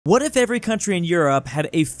What if every country in Europe had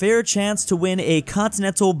a fair chance to win a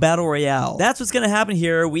continental battle royale? That's what's gonna happen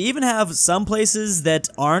here. We even have some places that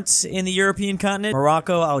aren't in the European continent.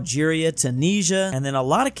 Morocco, Algeria, Tunisia, and then a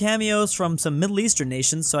lot of cameos from some Middle Eastern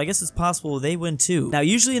nations, so I guess it's possible they win too. Now,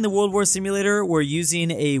 usually in the World War Simulator, we're using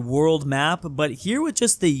a world map, but here with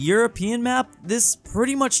just the European map, this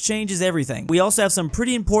pretty much changes everything. We also have some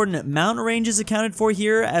pretty important mountain ranges accounted for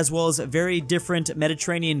here, as well as very different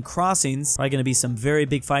Mediterranean crossings. Probably gonna be some very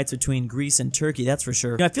big fights between Greece and Turkey, that's for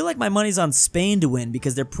sure. I feel like my money's on Spain to win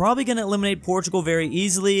because they're probably going to eliminate Portugal very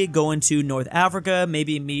easily, go into North Africa,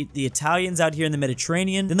 maybe meet the Italians out here in the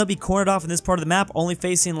Mediterranean. Then they'll be cornered off in this part of the map, only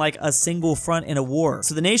facing like a single front in a war.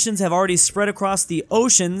 So the nations have already spread across the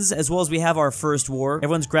oceans, as well as we have our first war.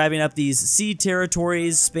 Everyone's grabbing up these sea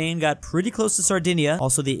territories. Spain got pretty close to Sardinia.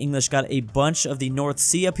 Also, the English got a bunch of the North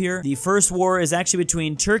Sea up here. The first war is actually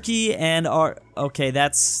between Turkey and our... Okay,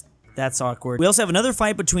 that's awkward. We also have another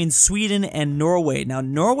fight between Sweden and Norway. Now,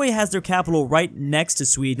 Norway has their capital right next to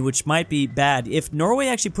Sweden, which might be bad. If Norway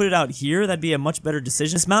actually put it out here, that'd be a much better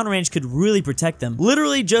decision. This mountain range could really protect them.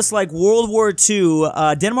 Literally, just like World War II,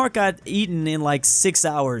 Denmark got eaten in like 6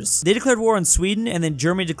 hours. They declared war on Sweden, and then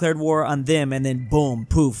Germany declared war on them, and then boom,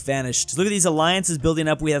 poof, vanished. So look at these alliances building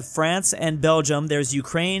up. We have France and Belgium. There's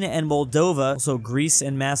Ukraine and Moldova. Also, Greece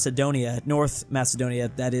and Macedonia. North Macedonia,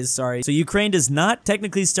 that is, sorry. So Ukraine does not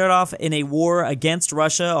technically start off in a war against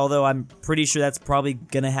Russia, although I'm pretty sure that's probably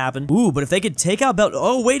gonna happen. Ooh, but if they could take out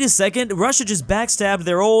oh, wait a second. Russia just backstabbed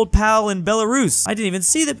their old pal in Belarus. I didn't even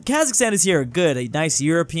see that Kazakhstan is here. Good, a nice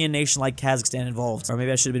European nation like Kazakhstan involved. Or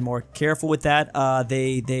maybe I should have been more careful with that.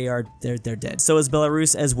 They're dead. So is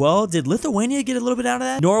Belarus as well. Did Lithuania get a little bit out of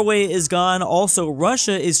that? Norway is gone. Also,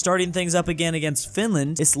 Russia is starting things up again against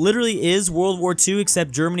Finland. This literally is World War II,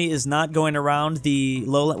 except Germany is not going around the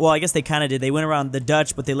lowland. Well, I guess they kind of did. They went around the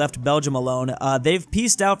Dutch, but they left Belgium alone. They've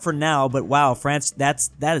peaced out for now, but wow, France, that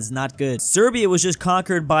is not good. Serbia was just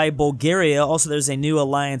conquered by Bulgaria. Also, there's a new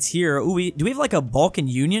alliance here. Ooh, do we have like a Balkan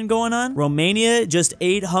Union going on? Romania just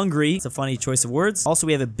ate Hungary. It's a funny choice of words. Also,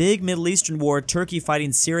 we have a big Middle Eastern war, Turkey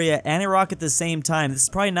fighting Syria and Iraq at the same time. This is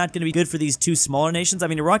probably not going to be good for these two smaller nations. I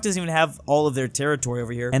mean, Iraq doesn't even have all of their territory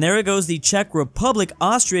over here. And there it goes, the Czech Republic.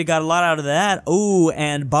 Austria got a lot out of that. Ooh,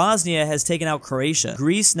 and Bosnia has taken out Croatia.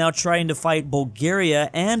 Greece now trying to fight Bulgaria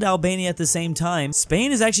and Albania at the same time. Spain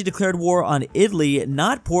has actually declared war on Italy,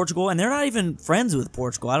 not Portugal, and they're not even friends with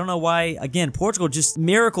Portugal. I don't know why. Again, Portugal, just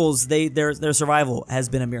miracles. Their survival has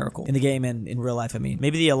been a miracle in the game and in real life, I mean.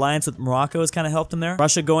 Maybe the alliance with Morocco has kind of helped them there.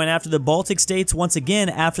 Russia going after the Baltic states once again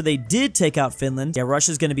after they did take out Finland. Yeah,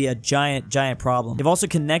 Russia's going to be a giant problem. They've also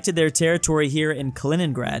connected their territory here in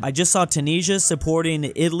Kaliningrad. I just saw Tunisia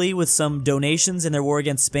supporting Italy with some donations in their war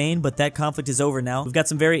against Spain, but that conflict is over now. We've got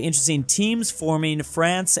some very interesting teams forming.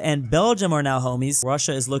 France and Belgium are now homies.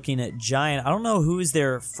 Russia is looking at giant. I don't know who is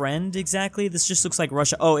their friend exactly. This just looks like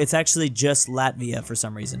Russia. Oh, it's actually just Latvia for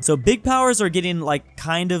some reason. So big powers are getting like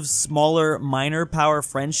kind of smaller, minor power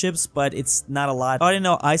friendships, but it's not a lot. Oh, I didn't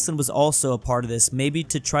know Iceland was also a part of this. Maybe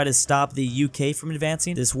to try to stop the UK from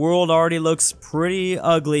advancing. This world already looks pretty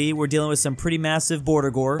ugly. We're dealing with some pretty massive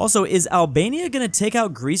border gore. Also, is Albania gonna take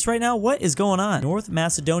out Greece right now? What is going on? North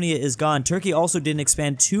Macedonia is gone. Turkey also didn't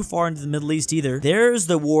expand too far into the Middle East either. There's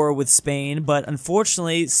the war with Spain, but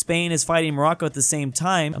unfortunately, Spain is fighting Morocco at the same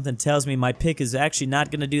time. Something tells me my pick is actually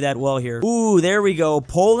not going to do that well here. Ooh, there we go.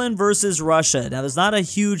 Poland versus Russia. Now, there's not a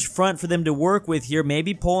huge front for them to work with here.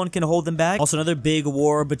 Maybe Poland can hold them back. Also, another big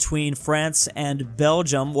war between France and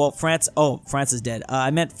Belgium. Well, France is dead.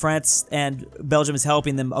 I meant France and Belgium is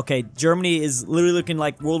helping them. Okay, Germany is literally looking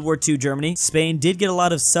like World War II Germany. Spain did get a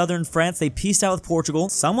lot of southern France. They peaced out with Portugal.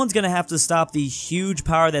 Someone's going to have to stop the huge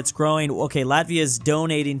power that's growing. Okay, Latvia is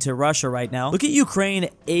donating to Russia right now. Look at Ukraine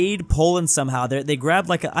aid Poland somehow. They grabbed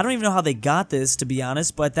like I don't even know how they got this, to be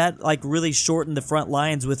honest, but that like really shortened the front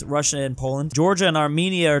lines with Russia and Poland. Georgia and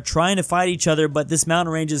Armenia are trying to fight each other, but this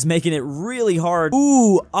mountain range is making it really hard.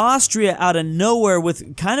 Ooh, Austria out of nowhere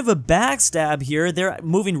with kind of a backstab here. They're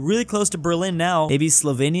moving really close to Berlin now. Maybe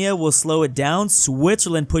Slovenia will slow it down.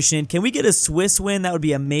 Switzerland pushing in. Can we get a Swiss win? That would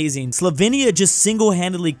be amazing. Slovenia just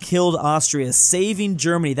single-handedly killed Austria, saving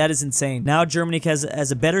Germany. That is insane. Now Germany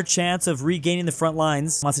has a better chance of regaining the front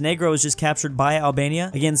lines. Montenegro is just captured by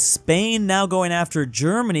Albania. Again, Spain now going after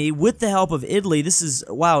Germany with the help of Italy. This is,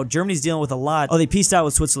 wow, Germany's dealing with a lot. Oh, they peaced out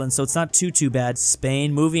with Switzerland, so it's not too bad.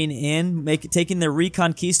 Spain moving in, taking their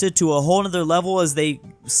Reconquista to a whole nother level as they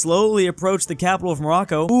slowly approach the capital of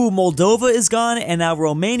Morocco. Ooh, Moldova is gone, and now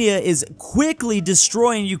Romania is quickly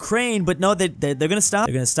destroying Ukraine, but no, they're gonna stop.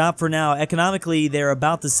 They're gonna stop for now. Economically, they're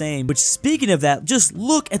about the same. Which, speaking of that, just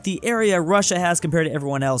look at the area Russia has compared to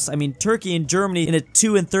everyone else. I mean, Turkey and Germany in a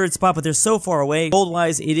 2 and 3rd spot, but they're so far away.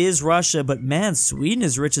 Gold-wise, it is Russia, but man, Sweden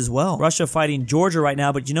is rich as well. Russia fighting Georgia right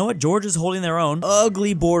now, but you know what? Georgia's holding their own.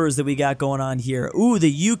 Ugly borders that we got going on here. Ooh,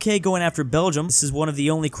 the UK going after Belgium. This is one of the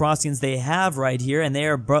only crossings they have right here, and they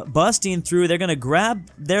are busting through. They're gonna grab,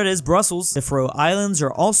 there it is, Brussels. The Faroe Islands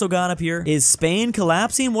are also gone up here. Is Spain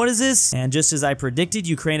collapsing? What is this? And just as I predicted,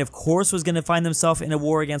 Ukraine, of course, was gonna find themselves in a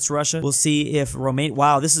war against Russia. We'll see if Romania,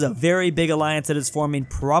 wow, this is a very big alliance that is forming,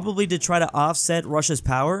 probably to try to offset Russia's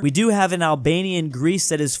power. We do have an Albania and Greece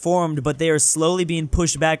that is formed, but they are slowly being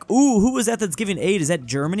pushed back. Ooh, who was that that's giving aid? Is that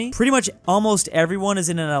Germany? Pretty much almost everyone is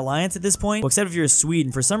in an alliance at this point, well, except if you're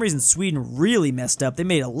Sweden. For some reason, Sweden really messed up. They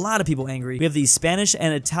made a lot of people angry. We have the Spanish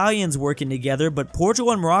and Italians working together, but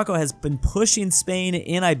Portugal and Morocco has been pushing Spain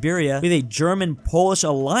in Iberia. We have a German-Polish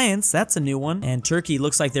alliance. That's a new one. And Turkey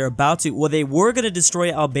looks like they're about to. Well, they were going to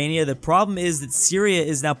destroy Albania. The problem is that Syria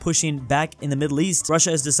is now pushing back in the Middle East.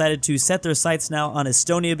 Russia has decided to set their sights now on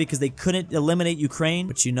Estonia because they couldn't eliminate Ukraine.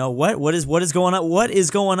 But you know what? What is going on? What is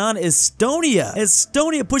going on? Estonia!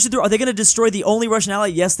 Estonia pushing through. Are they going to destroy the only Russian ally?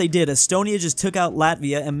 Yes, they did. Estonia just took out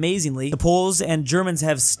Latvia, amazingly. The Poles and Germans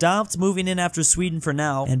have stopped moving in after Sweden for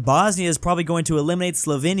now. And Bosnia is probably going to eliminate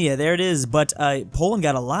Slovenia. There it is. But Poland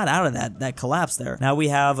got a lot out of that collapse there. Now we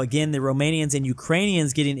have, again, the Romanians and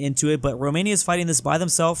Ukrainians getting into it, but Romania is fighting this by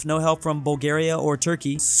themselves. No help from Bulgaria or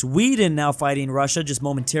Turkey. Sweden now fighting Russia just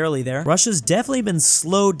momentarily there. Russia's definitely been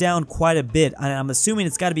slowed down quite a bit. I'm assuming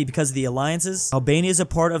it's got to be because of the alliances. Albania is a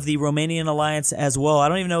part of the Romanian alliance as well. I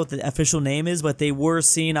don't even know what the official name is, but they were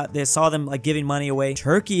seen, they saw them like giving money away.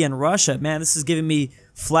 Turkey and Russia, man, this is giving me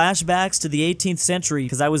flashbacks to the 18th century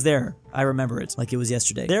because I was there. I remember it like it was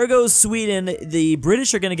yesterday. There goes Sweden. The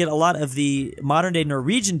British are going to get a lot of the modern-day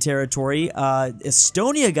Norwegian territory.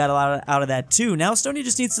 Estonia got a lot out of that too. Now Estonia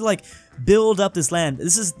just needs to like build up this land.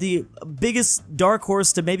 This is the biggest dark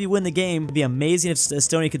horse to maybe win the game. It'd be amazing if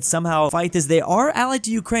Estonia could somehow fight this. They are allied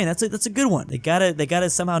to Ukraine. That's a good one. They gotta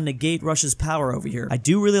somehow negate Russia's power over here. I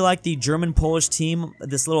do really like the German-Polish team,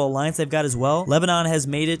 this little alliance they've got as well. Lebanon has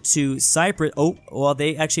made it to Cyprus. Oh, well,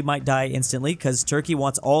 they actually might die instantly because Turkey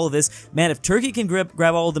wants all of this. Man, if Turkey can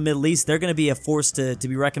grab all of the Middle East, they're going to be a force to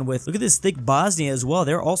be reckoned with. Look at this thick Bosnia as well.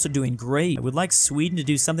 They're also doing great. I would like Sweden to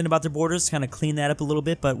do something about their borders, kind of clean that up a little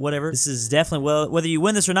bit, but whatever. This is definitely, well, whether you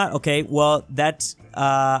win this or not, okay, well, that,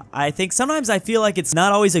 I think sometimes I feel like it's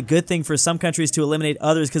not always a good thing for some countries to eliminate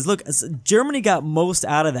others, because look, Germany got most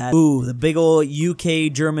out of that. Ooh, the big old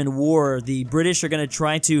UK-German war. The British are going to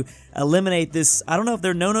try to eliminate this. I don't know if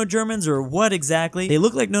they're no-no Germans or what exactly. They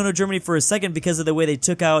look like no-no Germany for a second because of the way they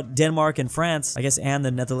took out Denmark and France, I guess, and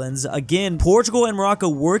the Netherlands. Again, Portugal and Morocco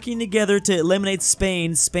working together to eliminate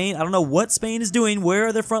Spain. Spain, I don't know what Spain is doing. Where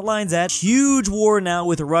are their front lines at? Huge war now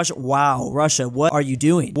with Russia. Wow, Russia, what are you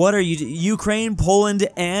doing? What are you Ukraine, Poland,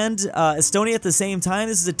 and Estonia at the same time?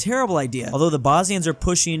 This is a terrible idea. Although the Bosnians are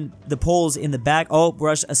pushing the Poles in the back. Oh,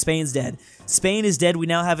 Russia, Spain's dead. Spain is dead. We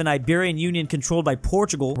now have an Iberian Union controlled by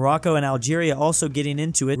Portugal. Morocco and Algeria also getting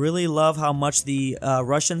into it. Really love how much the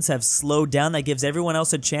Russians have slowed down. That gives everyone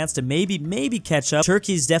else a chance to maybe catch up.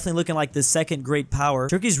 Turkey's definitely looking like the second great power.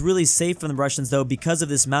 Turkey's really safe from the Russians, though, because of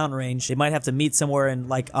this mountain range. They might have to meet somewhere in,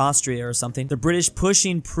 like, Austria or something. The British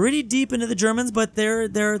pushing pretty deep into the Germans, but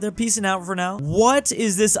they're piecing out for now. What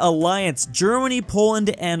is this alliance? Germany, Poland,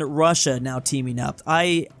 and Russia now teaming up.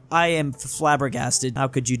 I am flabbergasted. How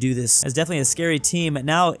could you do this? It's definitely a scary team.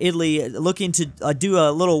 Now Italy looking to do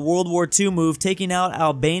a little World War II move, taking out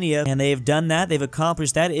Albania, and they've done that. They've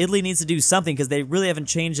accomplished that. Italy needs to do something because they really haven't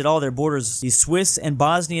changed at all their borders. The Swiss and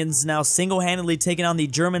Bosnians now single-handedly taking on the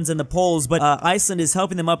Germans and the Poles, but Iceland is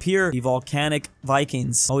helping them up here. The volcanic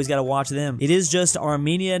Vikings. Always got to watch them. It is just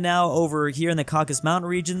Armenia now over here in the Caucasus Mountain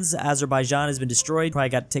regions. Azerbaijan has been destroyed. Probably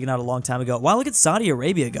got taken out a long time ago. Wow, look at Saudi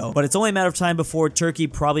Arabia go. But it's only a matter of time before Turkey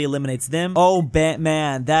probably eliminates them. Oh,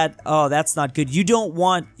 man, that's not good. You don't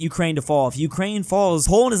want Ukraine to fall. If Ukraine falls,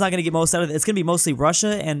 Poland is not going to get most out of it. It's going to be mostly Russia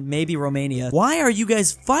and maybe Romania. Why are you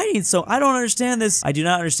guys fighting so? I don't understand this. I do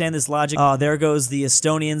not understand this logic. Oh, there goes the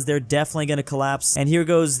Estonians. They're definitely going to collapse. And here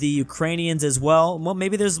goes the Ukrainians as well. Well,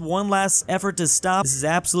 maybe there's one last effort to stop. This is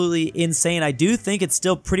absolutely insane. I do think it's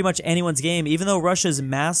still pretty much anyone's game. Even though Russia is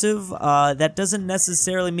massive, that doesn't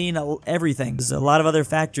necessarily mean everything. There's a lot of other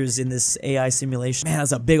factors in this AI simulation. Man,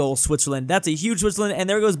 that's a big old Switzerland. That's a huge Switzerland, and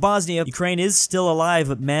there goes Bosnia. Ukraine is still alive,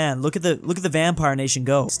 but man, look at the vampire nation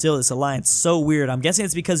go. Still, this alliance, so weird. I'm guessing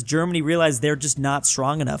it's because Germany realized they're just not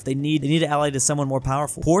strong enough. They need to ally to someone more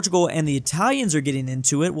powerful. Portugal and the Italians are getting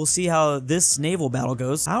into it. We'll see how this naval battle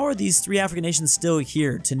goes. How are these three African nations still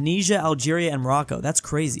here? Tunisia, Algeria, and Morocco. That's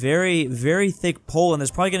crazy. Very, very thick Poland.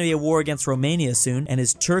 There's probably going to be a war against Romania soon. And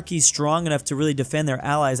is Turkey strong enough to really defend their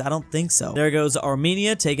allies? I don't think so. There goes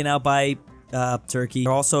Armenia, taken out by Turkey.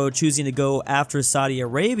 They're also choosing to go after Saudi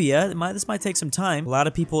Arabia. This might take some time. A lot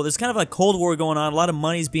of people, there's kind of a Cold War going on. A lot of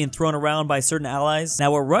money's being thrown around by certain allies.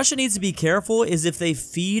 Now, what Russia needs to be careful is if they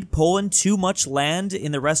feed Poland too much land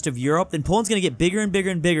in the rest of Europe, then Poland's going to get bigger and bigger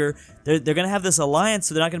and bigger. They're going to have this alliance,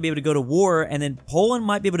 so they're not going to be able to go to war, and then Poland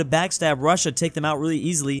might be able to backstab Russia, take them out really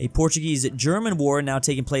easily. A Portuguese-German war now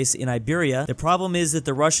taking place in Iberia. The problem is that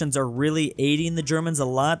the Russians are really aiding the Germans a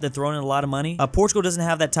lot. They're throwing in a lot of money. Portugal doesn't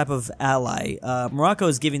have that type of ally. Morocco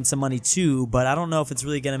is giving some money too, but I don't know if it's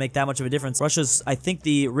really going to make that much of a difference. Russia's, I think,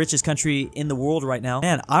 the richest country in the world right now.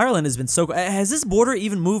 Man, Ireland has been so... Has this border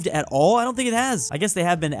even moved at all? I don't think it has. I guess they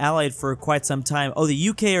have been allied for quite some time. Oh, the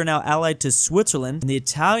UK are now allied to Switzerland, and the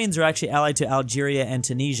Italians are actually allied to Algeria and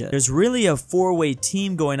Tunisia. There's really a four-way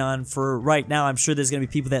team going on for right now. I'm sure there's going to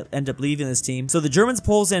be people that end up leaving this team. So the Germans,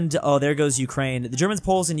 Poles, and... Oh, there goes Ukraine. The Germans,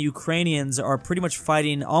 Poles, and Ukrainians are pretty much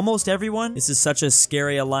fighting almost everyone. This is such a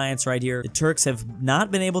scary alliance right here. The Turks have not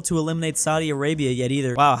been able to eliminate Saudi Arabia yet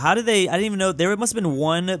either. Wow, how did they... I didn't even know... There must have been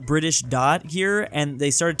one British dot here, and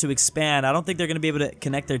they started to expand. I don't think they're going to be able to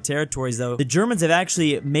connect their territories, though. The Germans have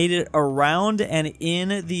actually made it around and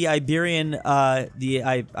in the Iberian...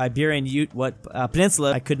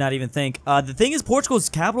 peninsula. I could not even think. The thing is, Portugal's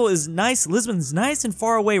capital is nice. Lisbon's nice and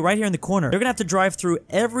far away right here in the corner. They're going to have to drive through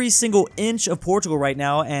every single inch of Portugal right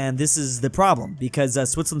now, and this is the problem, because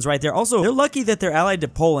Switzerland's right there. Also, they're lucky that they're allied to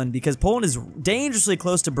Poland, because Poland is dangerously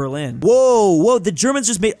close to Berlin. Whoa, the Germans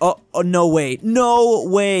just made... Oh, no way. No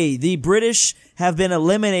way. The British have been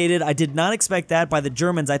eliminated. I did not expect that by the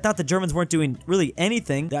Germans. I thought the Germans weren't doing really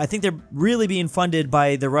anything. I think they're really being funded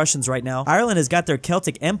by the Russians right now. Ireland has got their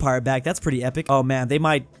Celtic Empire back. That's pretty epic. Oh man,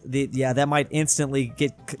 that might instantly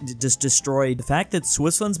get just destroyed. The fact that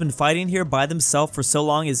Switzerland's been fighting here by themselves for so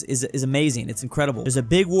long is amazing. It's incredible. There's a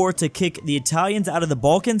big war to kick the Italians out of the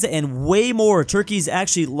Balkans, and way more. Turkey's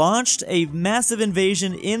actually launched a massive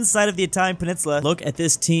invasion inside of the Italian peninsula. Look at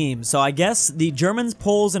this team. So I guess the Germans,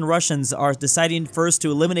 Poles, and Russians are deciding first to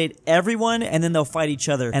eliminate everyone, and then they'll fight each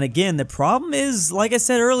other. And again, the problem is, like I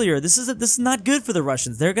said earlier, this is not good for the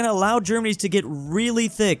Russians. They're going to allow Germany to get really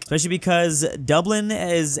thick, especially because Dublin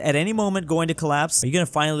is at any moment going to collapse. Are you going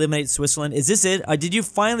to finally eliminate Switzerland? Is this it? Did you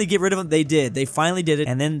finally get rid of them? They did. They finally did it.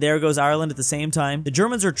 And then there goes Ireland at the same time. The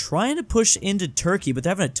Germans are trying to push into Turkey, but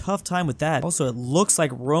they're having a tough time with that. Also, it looks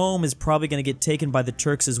like Rome is probably going to get taken by the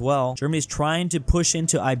Turks as well. Germany's trying to push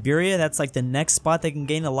into Iberia. That's like the next spot they can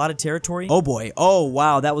gain a lot of territory. Oh boy. Oh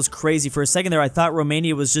wow, that was crazy. For a second there, I thought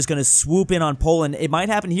Romania was just going to swoop in on Poland. It might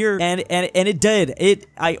happen here, and it did.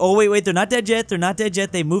 Oh wait, they're not dead yet. They're not dead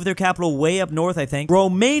yet. They moved their capital way up north, I think.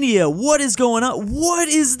 Romania, what is going on? What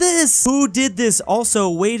is this? Who did this? Also,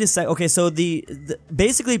 wait a sec. Okay, so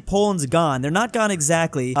basically Poland's gone. They're not gone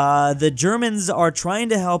exactly. The Germans are trying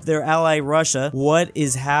to help their ally Russia. What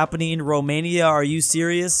is happening? Romania, are you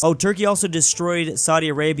serious? Oh, Turkey also destroyed Saudi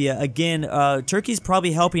Arabia. Again, Turkey's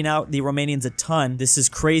probably helping out the Romanians a ton. This is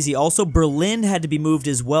crazy. Also, Berlin had to be moved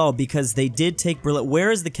as well because they did take Berlin.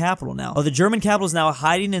 Where is the capital now? Oh, the German capital is now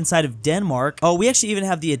hiding inside of Denmark. Oh, we actually even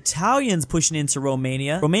have the Italians pushing into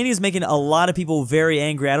Romania. Romania is making a lot of people very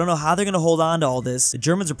angry. I don't know how they're going to hold on to all this. The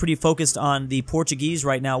Germans are pretty focused on the Portuguese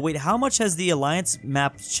right now. Wait, how much has the alliance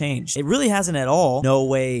map changed? It really hasn't at all. No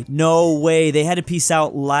way. No way. They had to peace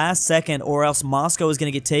out last second or else Moscow is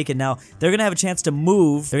going to get taken. Now, they're going to have a chance to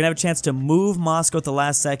move. They're going to have a chance to move Moscow at the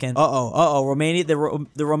last second. Romania, the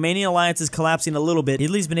Romanian alliance is collapsing a little bit.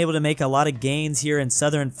 Italy's been able to make a lot of gains here in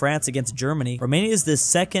southern France against Germany. Romania is the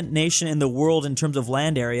second nation in the world in terms of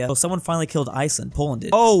land area. Oh, someone finally killed Iceland. Poland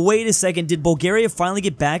did. Oh, wait a second. Did Bulgaria finally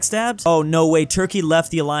get backstabbed? Oh, no way. Turkey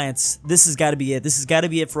left the alliance. This has got to be it. This has got to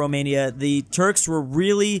be it for Romania. The Turks were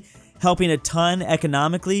really helping a ton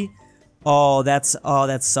economically. Oh, that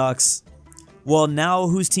sucks. Well, now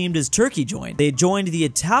whose team does Turkey join? They joined the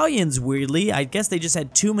Italians, weirdly. I guess they just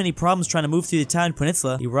had too many problems trying to move through the Italian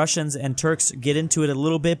peninsula. The Russians and Turks get into it a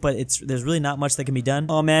little bit, but there's really not much that can be done.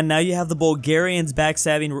 Oh man, now you have the Bulgarians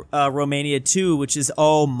backstabbing Romania too, which is,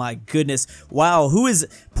 oh my goodness. Wow,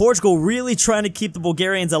 Portugal really trying to keep the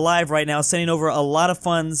Bulgarians alive right now, sending over a lot of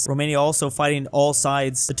funds. Romania also fighting all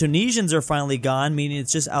sides. The Tunisians are finally gone, meaning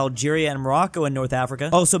it's just Algeria and Morocco in North Africa.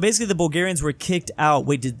 Oh, so basically the Bulgarians were kicked out.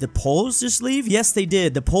 Wait, did the Poles just leave? Yes, they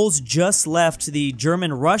did. The Poles just left the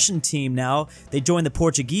German-Russian team now. They joined the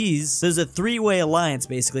Portuguese. There's a three-way alliance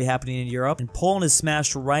basically happening in Europe, and Poland is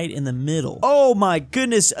smashed right in the middle. Oh my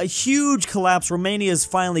goodness, a huge collapse. Romania is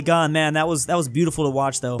finally gone. Man, that was beautiful to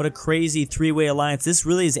watch though. What a crazy three-way alliance. This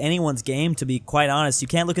really is anyone's game, to be quite honest. You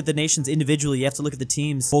can't look at the nations individually. You have to look at the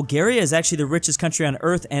teams. Bulgaria is actually the richest country on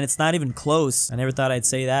earth, and it's not even close. I never thought I'd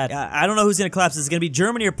say that. I don't know who's going to collapse. Is it going to be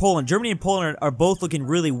Germany or Poland? Germany and Poland are both looking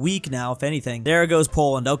really weak now, if anything. There goes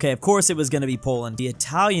Poland. Okay, of course it was going to be Poland. The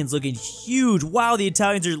Italians looking huge. Wow, the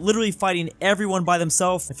Italians are literally fighting everyone by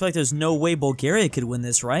themselves. I feel like there's no way Bulgaria could win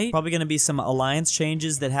this, right? Probably going to be some alliance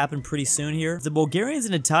changes that happen pretty soon here. If the Bulgarians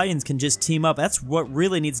and Italians can just team up, that's what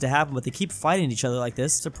really needs to happen, but they keep fighting each other like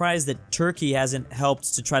this. Surprised that Turkey hasn't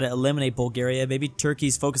helped to try to eliminate Bulgaria. Maybe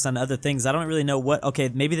Turkey's focused on other things. I don't really know what.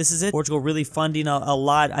 Okay, maybe this is it. Portugal really funding a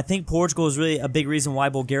lot. I think Portugal is really a big reason why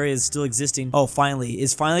Bulgaria is still existing. Oh, finally.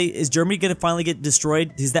 Is Germany gonna finally get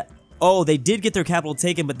destroyed? Is that... Oh, they did get their capital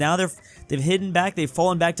taken, but now they've hidden back. They've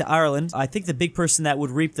fallen back to Ireland. I think the big person that would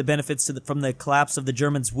reap the benefits from the collapse of the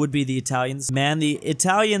Germans would be the Italians. Man, the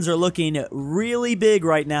Italians are looking really big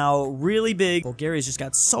right now. Really big. Bulgaria's just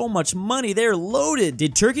got so much money. They're loaded.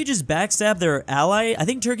 Did Turkey just backstab their ally? I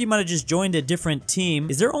think Turkey might have just joined a different team.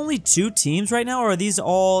 Is there only 2 teams right now, or are these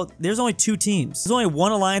all... There's only 2 teams. There's only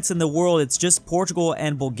one alliance in the world. It's just Portugal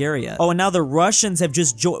and Bulgaria. Oh, and now the Russians have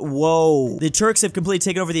just joined... Whoa. The Turks have completely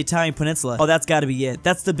taken over the Italian peninsula. Oh, that's got to be it.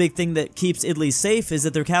 That's the big thing that keeps Italy safe, is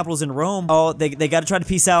that their capital's in Rome. Oh, they got to try to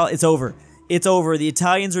peace out. It's over. It's over. The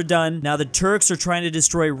Italians are done. Now the Turks are trying to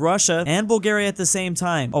destroy Russia and Bulgaria at the same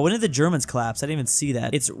time. Oh, when did the Germans collapse? I didn't even see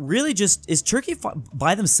that. It's really just... Is Turkey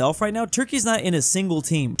by themselves right now? Turkey's not in a single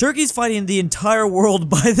team. Turkey's fighting the entire world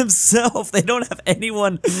by themselves. They don't have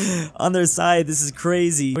anyone on their side. This is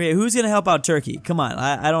crazy. Okay, who's going to help out Turkey? Come on.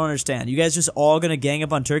 I don't understand. You guys just all going to gang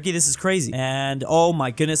up on Turkey? This is crazy. And oh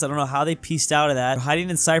my goodness, I don't know how they pieced out of that. They're hiding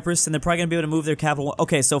in Cyprus, and they're probably going to be able to move their capital.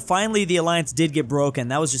 Okay, so finally the alliance did get broken.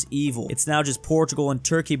 That was just evil. It's now just Portugal and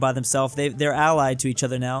Turkey by themselves. They're allied to each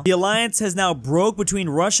other now. The alliance has now broke between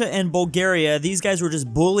Russia and Bulgaria. These guys were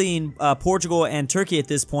just bullying Portugal and Turkey at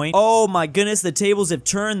this point. Oh my goodness, the tables have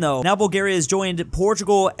turned though. Now Bulgaria has joined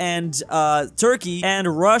Portugal and Turkey,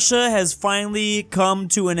 and Russia has finally come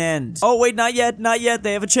to an end. Oh wait, not yet, not yet.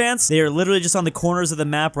 They have a chance. They are literally just on the corners of the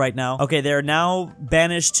map right now. Okay, they are now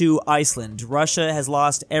banished to Iceland. Russia has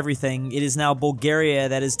lost everything. It is now Bulgaria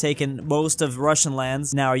that has taken most of Russian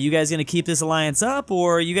lands. Now, are you guys going to keep this alliance up,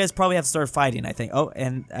 or you guys probably have to start fighting, I think. Oh,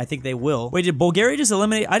 and I think they will. Wait, did Bulgaria just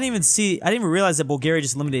eliminate? I didn't even realize that Bulgaria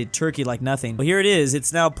just eliminated Turkey like nothing. But here it is.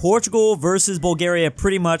 It's now Portugal versus Bulgaria,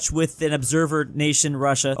 pretty much, with an observer nation,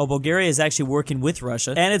 Russia. Oh, Bulgaria is actually working with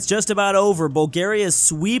Russia. And it's just about over. Bulgaria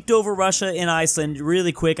sweeped over Russia in Iceland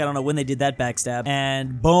really quick. I don't know when they did that backstab.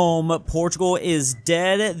 And boom, Portugal is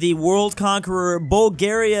dead. The world conqueror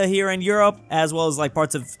Bulgaria here in Europe, as well as like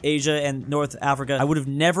parts of Asia and North Africa. I would have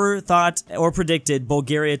never thought or predicted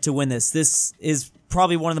Bulgaria to win this. This is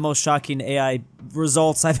probably one of the most shocking AI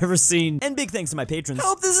results I've ever seen. And big thanks to my patrons.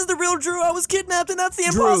 Help, this is the real Drew. I was kidnapped and that's the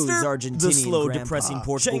imposter. Argentinian the slow, depressing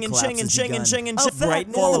Portugal collapses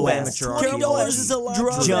right follow amateur $10 is a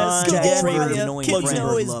lot. John, Trader, annoying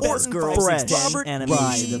friend, best girl, fresh, anime,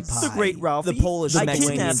 the great Ralph, the Polish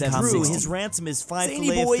Drew. His ransom is 5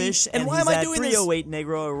 fillet of fish, and why am I doing this? 308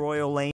 Negro Royal Lane.